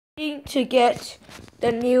to get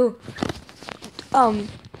the new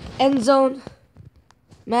end zone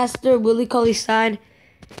master Willie, Cauley, Stein,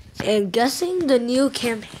 and guessing the new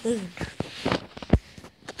campaign.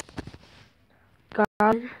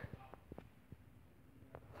 God.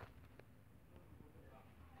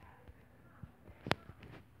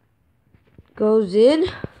 Goes in.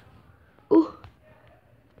 Ooh.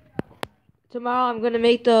 Tomorrow I'm gonna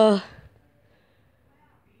make the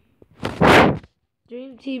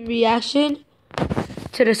Dream Team reaction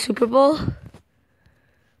to the Super Bowl.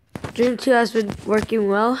 Dream Team has been working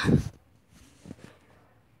well.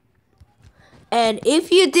 And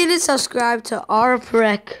if you didn't subscribe to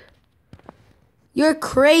Arprek, you're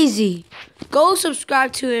crazy. Go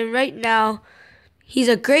subscribe to him right now. He's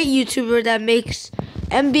a great YouTuber that makes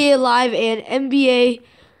NBA Live and NBA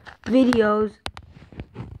videos.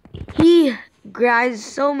 He grinds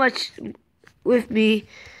so much with me.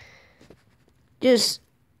 Just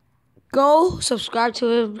go subscribe to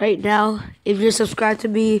him right now if you're subscribed to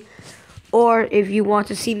me, or if you want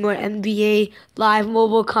to see more NBA Live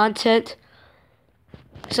mobile content.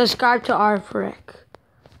 Subscribe to Arprek.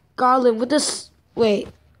 Garland with this. Wait.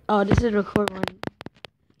 Oh, this is record one.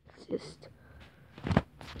 Just.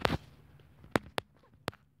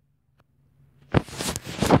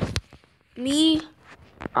 Me,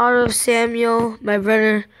 Arnold, Samuel, my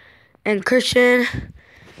brother, and Christian.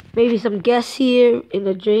 Maybe some guests here in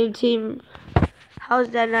the Dream Team. How's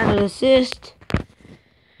that not an assist?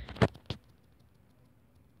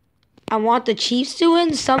 I want the Chiefs to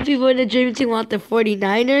win. Some people in the Dream Team want the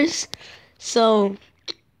 49ers. So,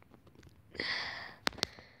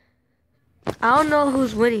 I don't know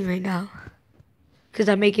who's winning right now, because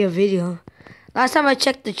I'm making a video. Last time I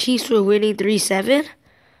checked, the Chiefs were winning 3-7.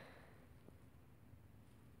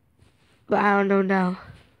 But I don't know now.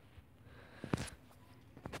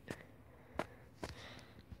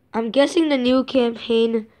 I'm guessing the new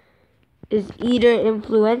campaign is either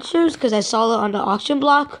influencers, because I saw it on the auction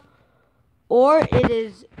block, or it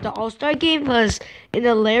is the All-Star game, because in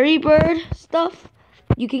the Larry Bird stuff,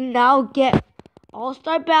 you can now get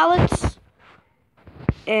All-Star ballots.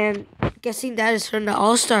 And guessing that is from the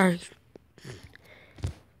All-Star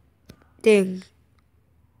thing.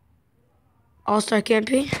 All-Star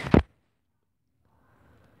campaign.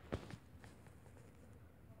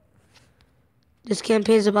 This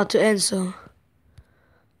campaign is about to end, so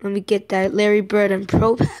let me get that Larry Bird and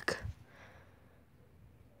Pro Pack.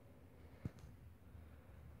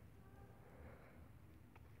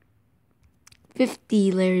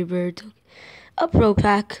 $50 Larry Bird. A Pro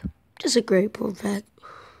Pack. Just a great Pro Pack.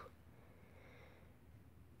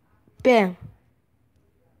 Bam.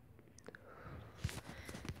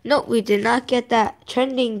 No, we did not get that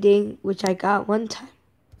trending thing, which I got one time.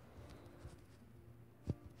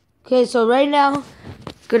 Okay, so right now,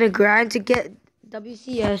 gonna grind to get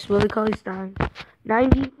WCS, Willie, Cauley, Stein.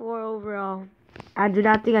 94 overall. I do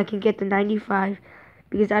not think I can get the 95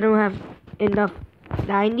 because I don't have enough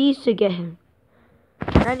 90s to get him.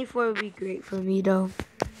 94 would be great for me, though.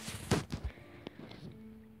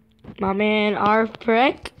 My man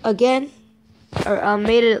Arprek again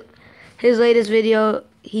made it his latest video.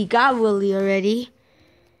 He got Willie already.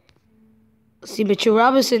 See, Mitchell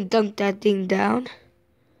Robinson dunked that thing down.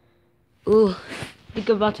 Ooh, I think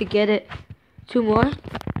I'm about to get it. 2 more.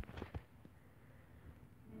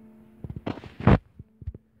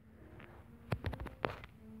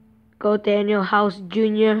 Go Daniel House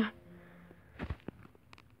Jr.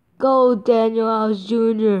 Go Daniel House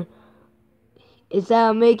Jr. Is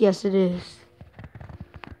that a make? Yes, it is.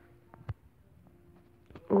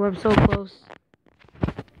 Oh, I'm so close.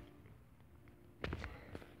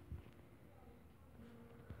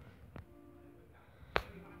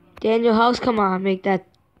 Daniel House, come on, make that.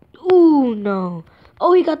 Ooh, no.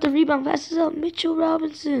 Oh, he got the rebound. Passes up. Mitchell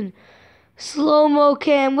Robinson. Slow-mo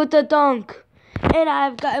cam with the dunk. And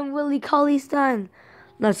I've gotten Willie, Cauley, Stein.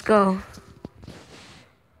 Let's go.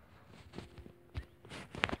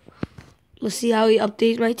 Let's see how he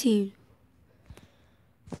updates my team.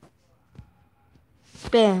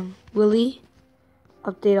 Bam. Willie.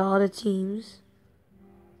 Update all the teams.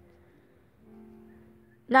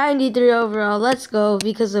 93 overall. Let's go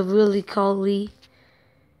because of Willie, Cauley.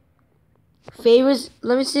 Favors.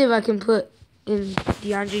 Let me see if I can put in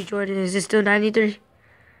DeAndre Jordan. Is it still 93?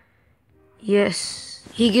 Yes.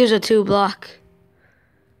 He gives a 2 block.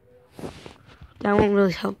 That won't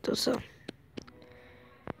really help though, so.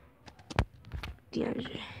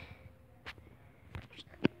 DeAndre.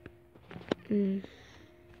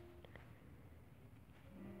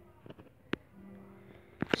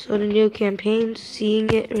 So the new campaign, seeing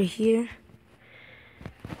it right here.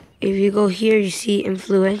 If you go here, you see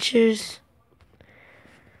influencers.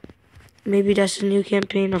 Maybe that's a new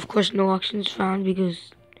campaign. Of course, no auctions found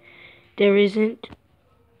because there isn't.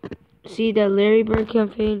 See the Larry Bird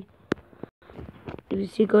campaign? If you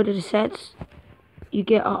see, go to the sets. You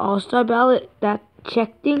get an all-star ballot. That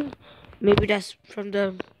check thing. Maybe that's from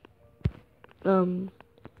the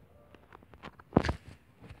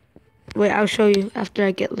Wait, I'll show you after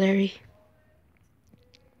I get Larry.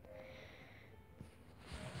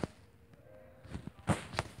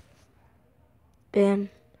 Bam.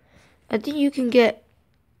 I think you can get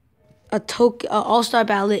a all-star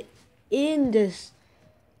ballot in this.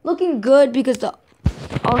 Looking good because the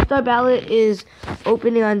all-star ballot is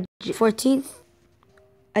opening on 14th.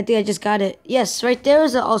 I think I just got it. Yes, right there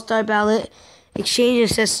is an all-star ballot.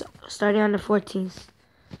 Exchange, it says starting on the 14th.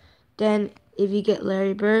 Then if you get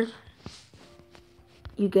Larry Bird,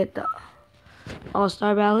 you get the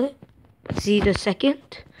all-star ballot. See the second.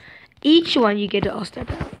 Each one you get the all-star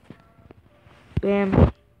ballot.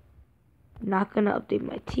 Bam. Not gonna update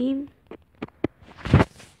my team.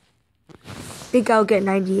 Think I'll get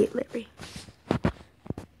 98 Larry.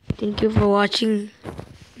 Thank you for watching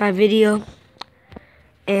my video.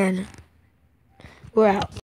 And we're out.